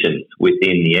predictions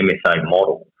within the MSA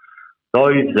model,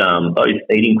 those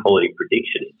eating quality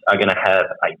predictions are going to have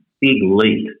a big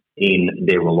leap in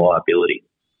their reliability.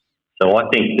 So I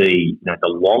think the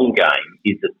long game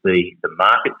is that the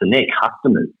markets and their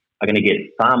customers are going to get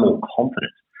far more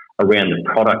confident around the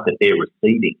product that they're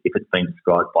receiving if it's been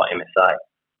described by MSA.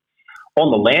 On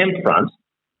the lamb front,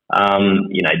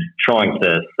 trying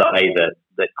to say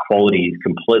that quality is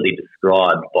completely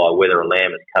described by whether a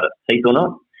lamb has cut its teeth or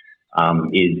not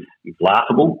is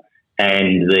laughable,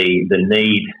 and the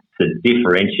need to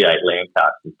differentiate lamb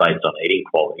carcasses based on eating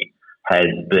quality has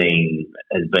been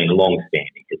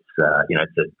long-standing. It's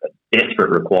a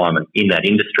desperate requirement in that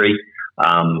industry.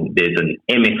 There's an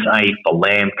MSA for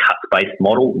lamb cuts-based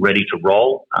model ready to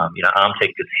roll.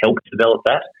 ALMTech has helped develop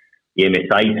that. The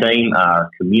MSA team are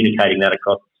communicating that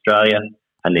across Australia,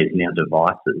 and there's now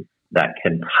devices that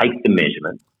can take the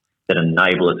measurements that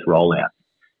enable its rollout.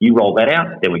 You roll that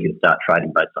out, then we can start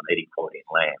trading based on eating quality in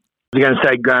lamb. I was going to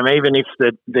say, Graham, even if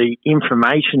the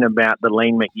information about the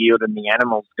lean meat yield and the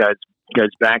animals goes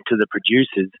back to the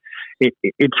producers,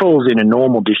 it falls in a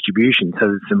normal distribution. So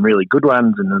there's some really good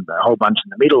ones and a whole bunch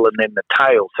in the middle and then the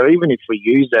tail. So even if we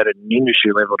use that at an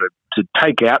industry level to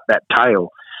take out that tail,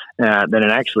 then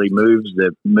it actually moves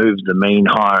the mean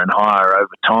higher and higher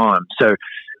over time. So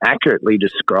accurately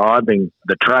describing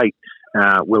the trait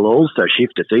will also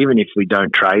shift us, even if we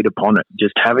don't trade upon it.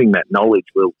 Just having that knowledge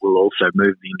will also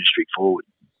move the industry forward.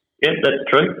 Yeah, that's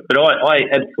true. But I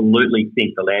absolutely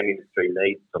think the lamb industry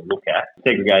needs to look at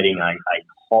segregating a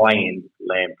high-end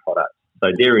lamb product.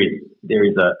 So there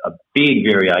is a big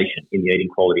variation in the eating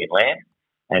quality in lamb,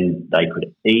 and they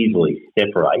could easily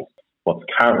separate what's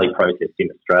currently processed in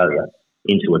Australia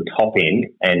into a top-end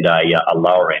and a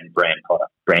lower-end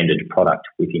branded product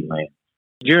within lamb.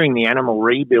 During the animal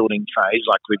rebuilding phase,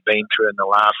 like we've been through in the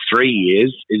last 3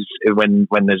 years, is when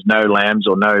there's no lambs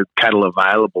or no cattle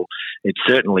available, it's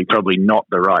certainly probably not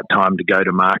the right time to go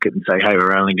to market and say, hey,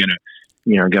 we're only going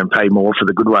to pay more for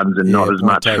the good ones and not as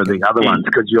much for the other ones,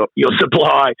 because your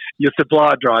supply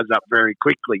dries up very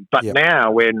quickly. But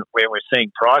now when we're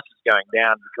seeing prices going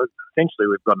down, because essentially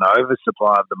we've got an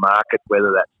oversupply of the market,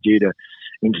 whether that's due to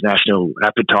international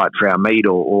appetite for our meat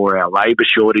or our labour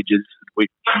shortages,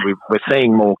 we're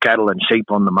seeing more cattle and sheep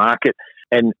on the market.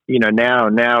 And,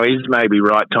 now is maybe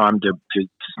right time to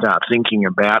start thinking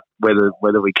about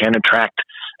whether we can attract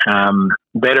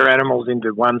better animals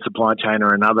into one supply chain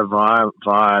or another via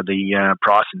the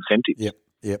price incentives.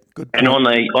 Yep. Good. And on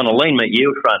a lean meat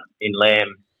yield front in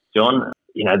lamb, John,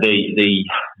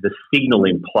 the signal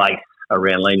in place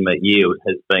around lean meat yield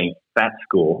has been fat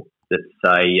score that's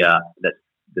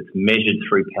measured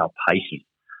through palpation.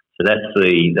 So that's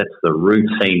the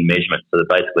routine measurement. So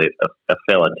basically a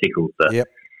fella tickles the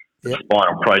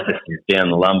spinal processes down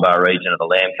the lumbar region of the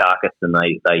lamb carcass, and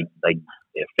they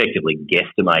effectively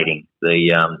guesstimating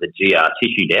the GR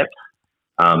tissue depth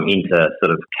into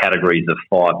sort of categories of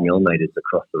 5 millimetres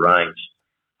across the range.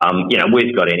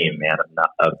 We've got any amount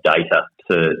of data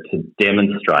to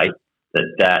demonstrate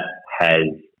that has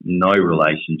no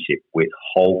relationship with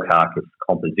whole carcass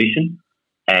composition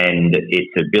and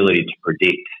its ability to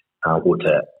predict or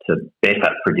to better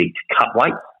predict cut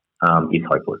weight is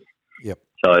hopeless. Yep.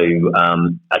 So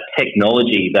a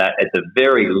technology that at the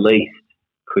very least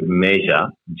could measure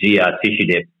GR tissue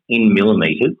depth in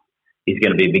millimetres is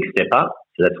going to be a big step up.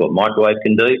 So that's what microwave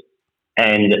can do.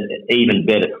 And even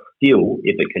better still,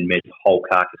 if it can measure whole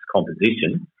carcass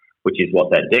composition, which is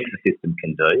what that DEXA system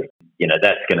can do,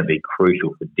 that's going to be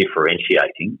crucial for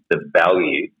differentiating the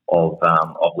value of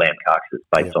lamb carcasses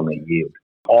based on their yield.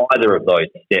 Either of those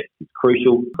steps is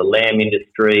crucial. The lamb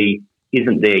industry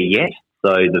isn't there yet,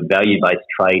 so the value-based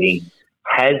trading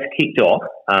has kicked off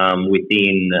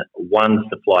within one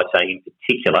supply chain in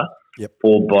particular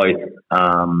for both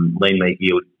lean meat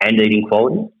yield and eating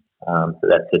quality. So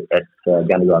that's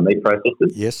gunny-dry meat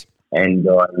processors. Yes. And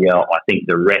I think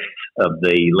the rest of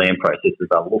the lamb processors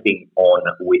are looking on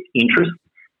with interest,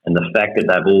 and the fact that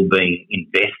they've all been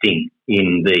investing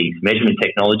in these measurement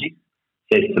technologies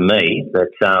says to me that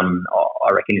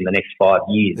I reckon in the next 5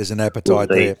 years there's an appetite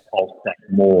we'll see there. A whole stack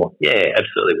more. Yeah,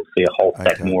 absolutely. We'll see a whole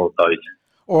stack more of those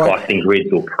pricing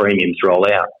grids or premiums roll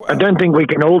out. I don't think we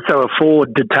can also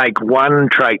afford to take one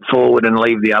trait forward and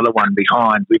leave the other one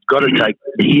behind. We've got to take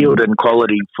yield and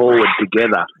quality forward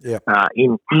together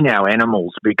in our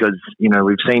animals, because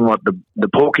we've seen what the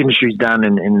pork industry's done,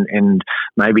 and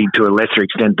maybe to a lesser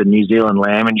extent the New Zealand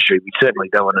lamb industry. We certainly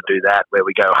don't want to do that, where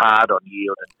we go hard on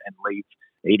yield and leave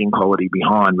eating quality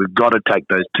behind. We've got to take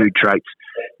those two traits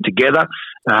together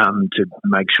to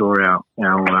make sure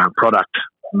our product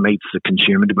meets the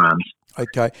consumer demands.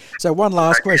 Okay, so one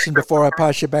last question before I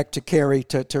pass you back to Kerry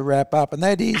to wrap up, and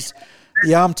that is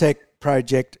the ALMTech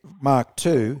project Mark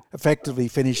II effectively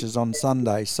finishes on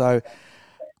Sunday. So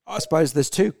I suppose there's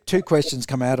two questions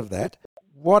come out of that.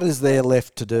 What is there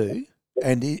left to do?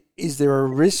 And is there a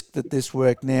risk that this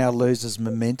work now loses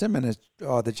momentum and it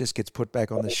either just gets put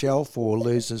back on the shelf or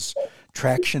loses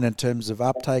traction in terms of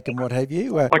uptake and what have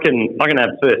you? I can have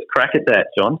first crack at that,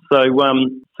 John. So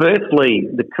firstly,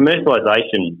 the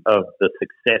commercialisation of the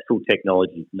successful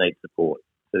technologies needs support.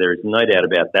 So there is no doubt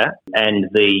about that. And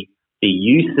the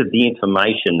use of the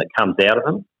information that comes out of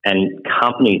them and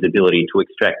companies' ability to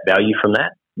extract value from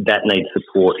that needs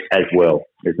support as well.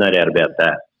 There's no doubt about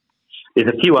that. There's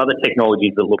a few other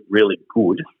technologies that look really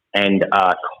good and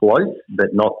are close,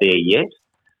 but not there yet.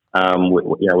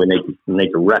 We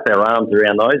need to wrap our arms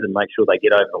around those and make sure they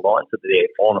get over the line so that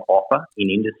they're on offer in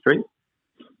industry.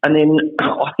 And then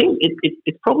I think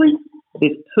it's probably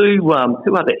there's two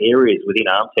other areas within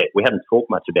ALMTech we haven't talked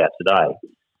much about today,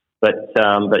 but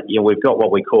we've got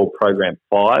what we call Program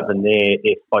 5, and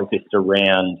they're focused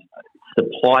around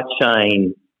supply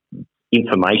chain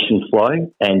information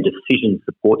flow and decision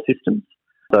support systems.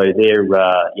 So they're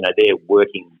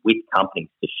working with companies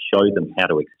to show them how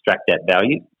to extract that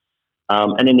value.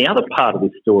 And then the other part of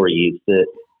this story is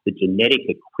the genetic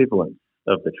equivalence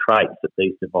of the traits that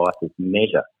these devices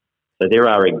measure. So there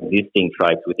are existing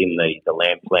traits within the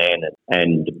lamb plan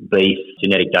and beef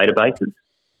genetic databases.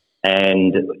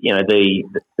 And, the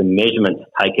measurements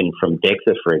taken from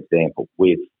DEXA, for example,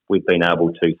 we've been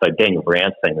able to, so Daniel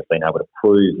Brown's team has been able to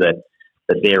prove that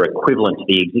they're equivalent to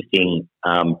the existing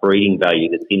breeding value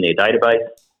that's in their database.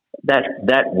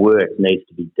 That work needs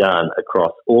to be done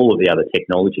across all of the other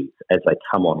technologies as they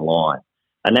come online.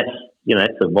 And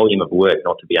that's a volume of work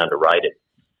not to be underrated.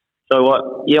 So,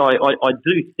 I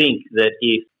do think that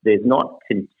if there's not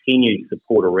continued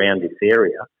support around this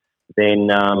area, then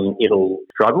it'll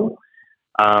struggle.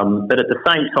 But at the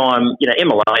same time,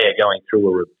 MLA are going through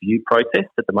a review process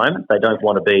at the moment. They don't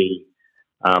want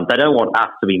us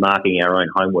to be marking our own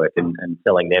homework and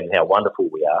telling them how wonderful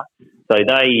we are. So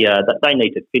they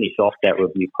need to finish off that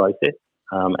review process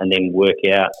and then work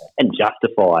out and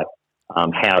justify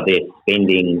how they're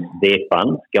spending their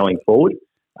funds going forward.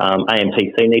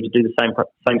 AMTC need to do the same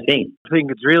thing. I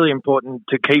think it's really important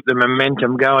to keep the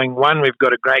momentum going. One, we've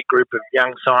got a great group of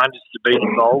young scientists to be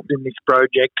involved in this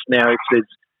project. Now,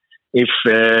 if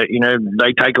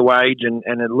they take a wage and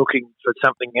are looking for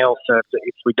something else,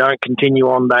 if we don't continue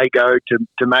on, they go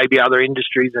to maybe other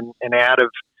industries and out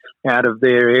of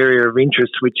their area of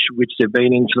interest, which they've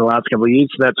been in for the last couple of years.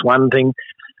 So that's one thing.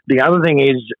 The other thing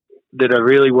is that I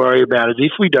really worry about is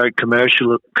if we don't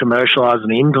commercialise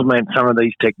and implement some of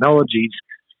these technologies,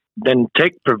 then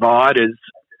tech providers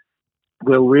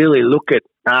will really look at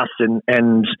us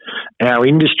and our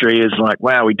industry as like,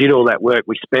 wow, we did all that work,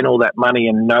 we spent all that money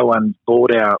and no one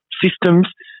bought our systems.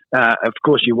 Of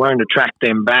course, you won't attract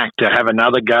them back to have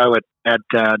another go at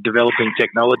developing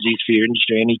technologies for your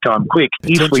industry anytime quick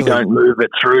if we don't move it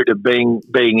through to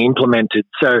being implemented.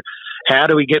 So how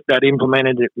do we get that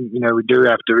implemented? We do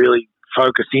have to really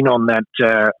focus in on that.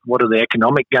 What are the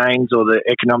economic gains or the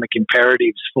economic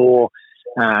imperatives for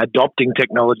adopting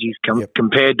technologies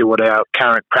compared to what our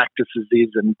current practices is,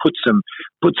 and put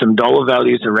some dollar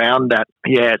values around that.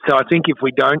 Yeah, so I think if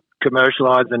we don't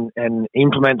commercialise and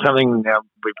implement something,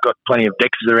 we've got plenty of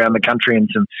DEXs around the country and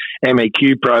some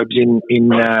MEQ probes in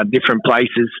different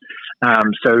places.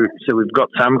 So we've got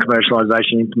some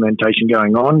commercialisation implementation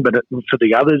going on, but for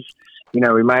the others,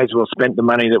 we may as well spend the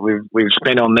money that we've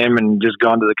spent on them and just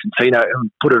gone to the casino and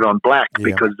put it on black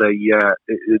because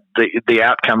the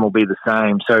outcome will be the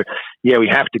same. So, we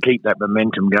have to keep that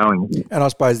momentum going. And I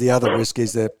suppose the other risk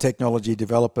is that technology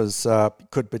developers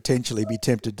could potentially be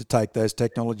tempted to take those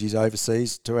technologies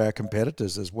overseas to our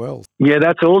competitors as well. Yeah,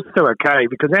 that's also okay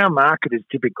because our market is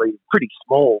typically pretty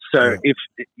small. So if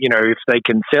they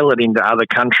can sell it into other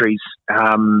countries,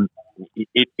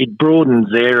 it broadens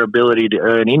their ability to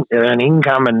earn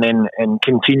income and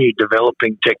continue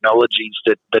developing technologies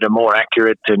that are more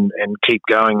accurate and keep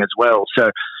going as well. So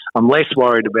I'm less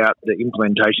worried about the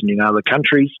implementation in other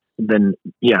countries than,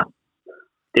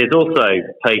 There's also,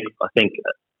 Pete, I think,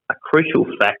 a crucial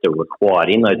factor required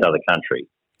in those other countries.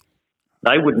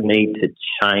 They would need to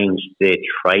change their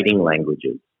trading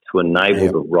languages to enable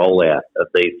the rollout of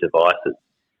these devices.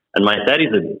 And, mate, that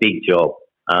is a big job.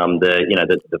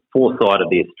 The foresight of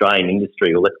the Australian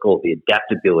industry, or let's call it the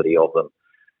adaptability of them,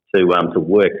 to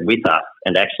work with us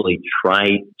and actually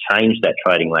change that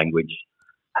trading language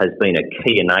has been a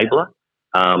key enabler.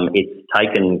 It's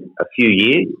taken a few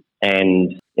years,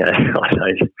 and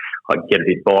I get a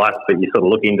bit biased, but you sort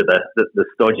of look into the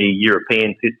stodgy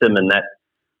European system and that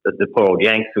the poor old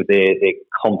Yanks with their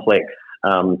complex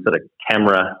sort of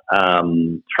camera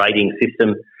trading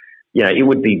system. It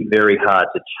would be very hard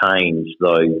to change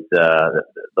those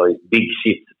big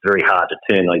ships. Very hard to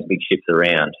turn those big ships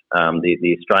around.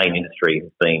 The Australian industry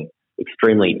has been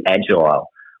extremely agile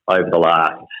over the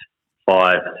last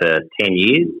 5 to 10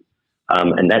 years,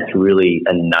 and that's really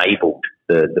enabled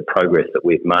the progress that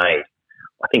we've made.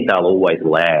 I think they'll always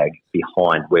lag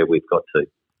behind where we've got to.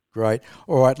 Great.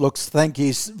 All right, look, thank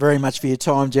you very much for your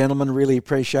time, gentlemen. Really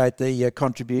appreciate the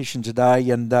contribution today,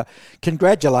 and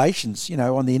congratulations,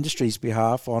 on the industry's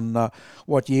behalf on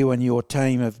what you and your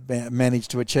team have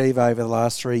managed to achieve over the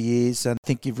last 3 years. And I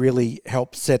think you've really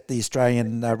helped set the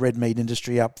Australian red meat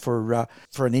industry up for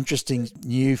an interesting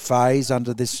new phase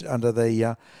under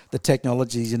the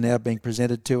technologies are now being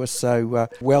presented to us. So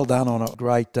well done on a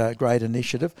great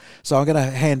initiative. So I'm going to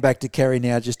hand back to Kerry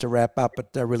now just to wrap up,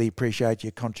 but I really appreciate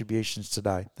your contributions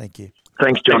today. Thank you.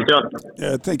 Thanks, John.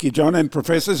 Thank you, John. And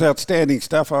professors, outstanding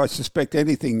stuff. I suspect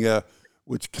anything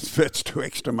which converts to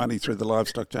extra money through the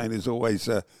livestock chain is always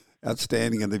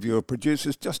outstanding in the view of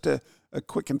producers. Just a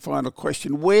quick and final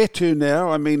question. Where to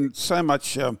now? I mean, so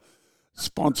much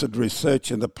sponsored research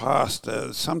in the past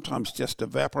sometimes just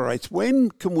evaporates.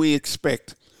 When can we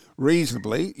expect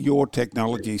reasonably your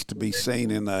technologies to be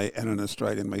seen in an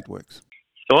Australian meatworks?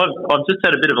 So I've just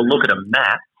had a bit of a look at a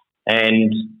map,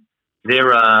 and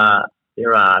there are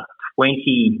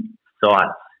 20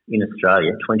 sites in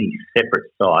Australia, 20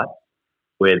 separate sites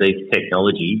where these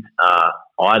technologies are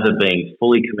either being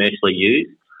fully commercially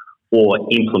used or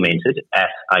implemented at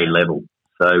a level.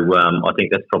 So I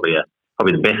think that's probably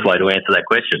the best way to answer that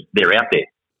question. They're out there.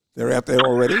 They're out there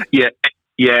already?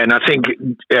 Yeah, and I think,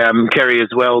 Kerry, as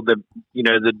well, the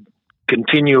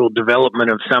continual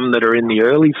development of some that are in the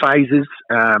early phases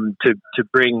to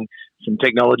bring some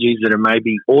technologies that are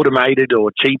maybe automated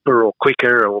or cheaper or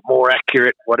quicker or more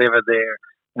accurate, whatever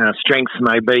their strengths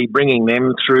may be, bringing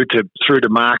them through to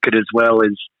market as well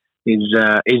is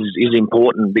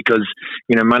important, because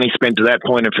money spent to that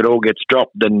point, if it all gets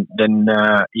dropped, then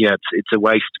it's a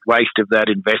waste of that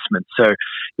investment. So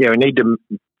we need to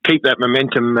keep that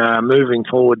momentum moving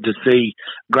forward to see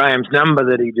Graham's number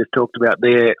that he just talked about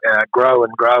there grow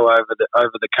and grow over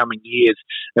the coming years.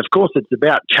 Of course, it's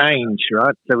about change,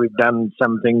 right? So we've done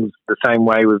some things the same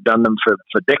way we've done them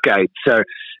for decades. So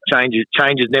change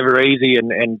is never easy,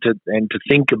 and to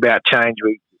think about change,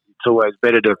 it's always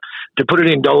better to put it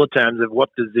in dollar terms of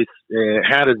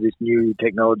how does this new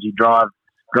technology drive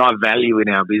value in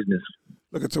our business.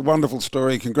 Look, it's a wonderful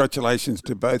story. Congratulations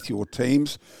to both your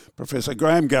teams, Professor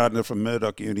Graham Gardiner from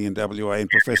Murdoch Uni in WA and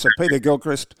Professor Peter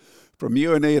Gilchrist from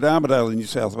UNE at Armidale in New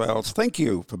South Wales. Thank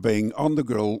you for being on the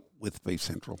grill with Beef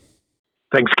Central.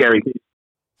 Thanks, Kerry.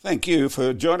 Thank you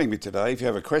for joining me today. If you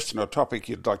have a question or topic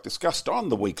you'd like discussed on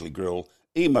The Weekly Grill,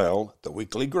 email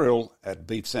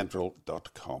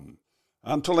theweeklygrill@beefcentral.com.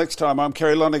 Until next time, I'm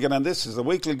Kerry Lonergan, and this is The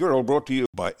Weekly Grill, brought to you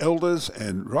by Elders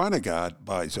and Rhinogard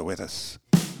by Zoetis.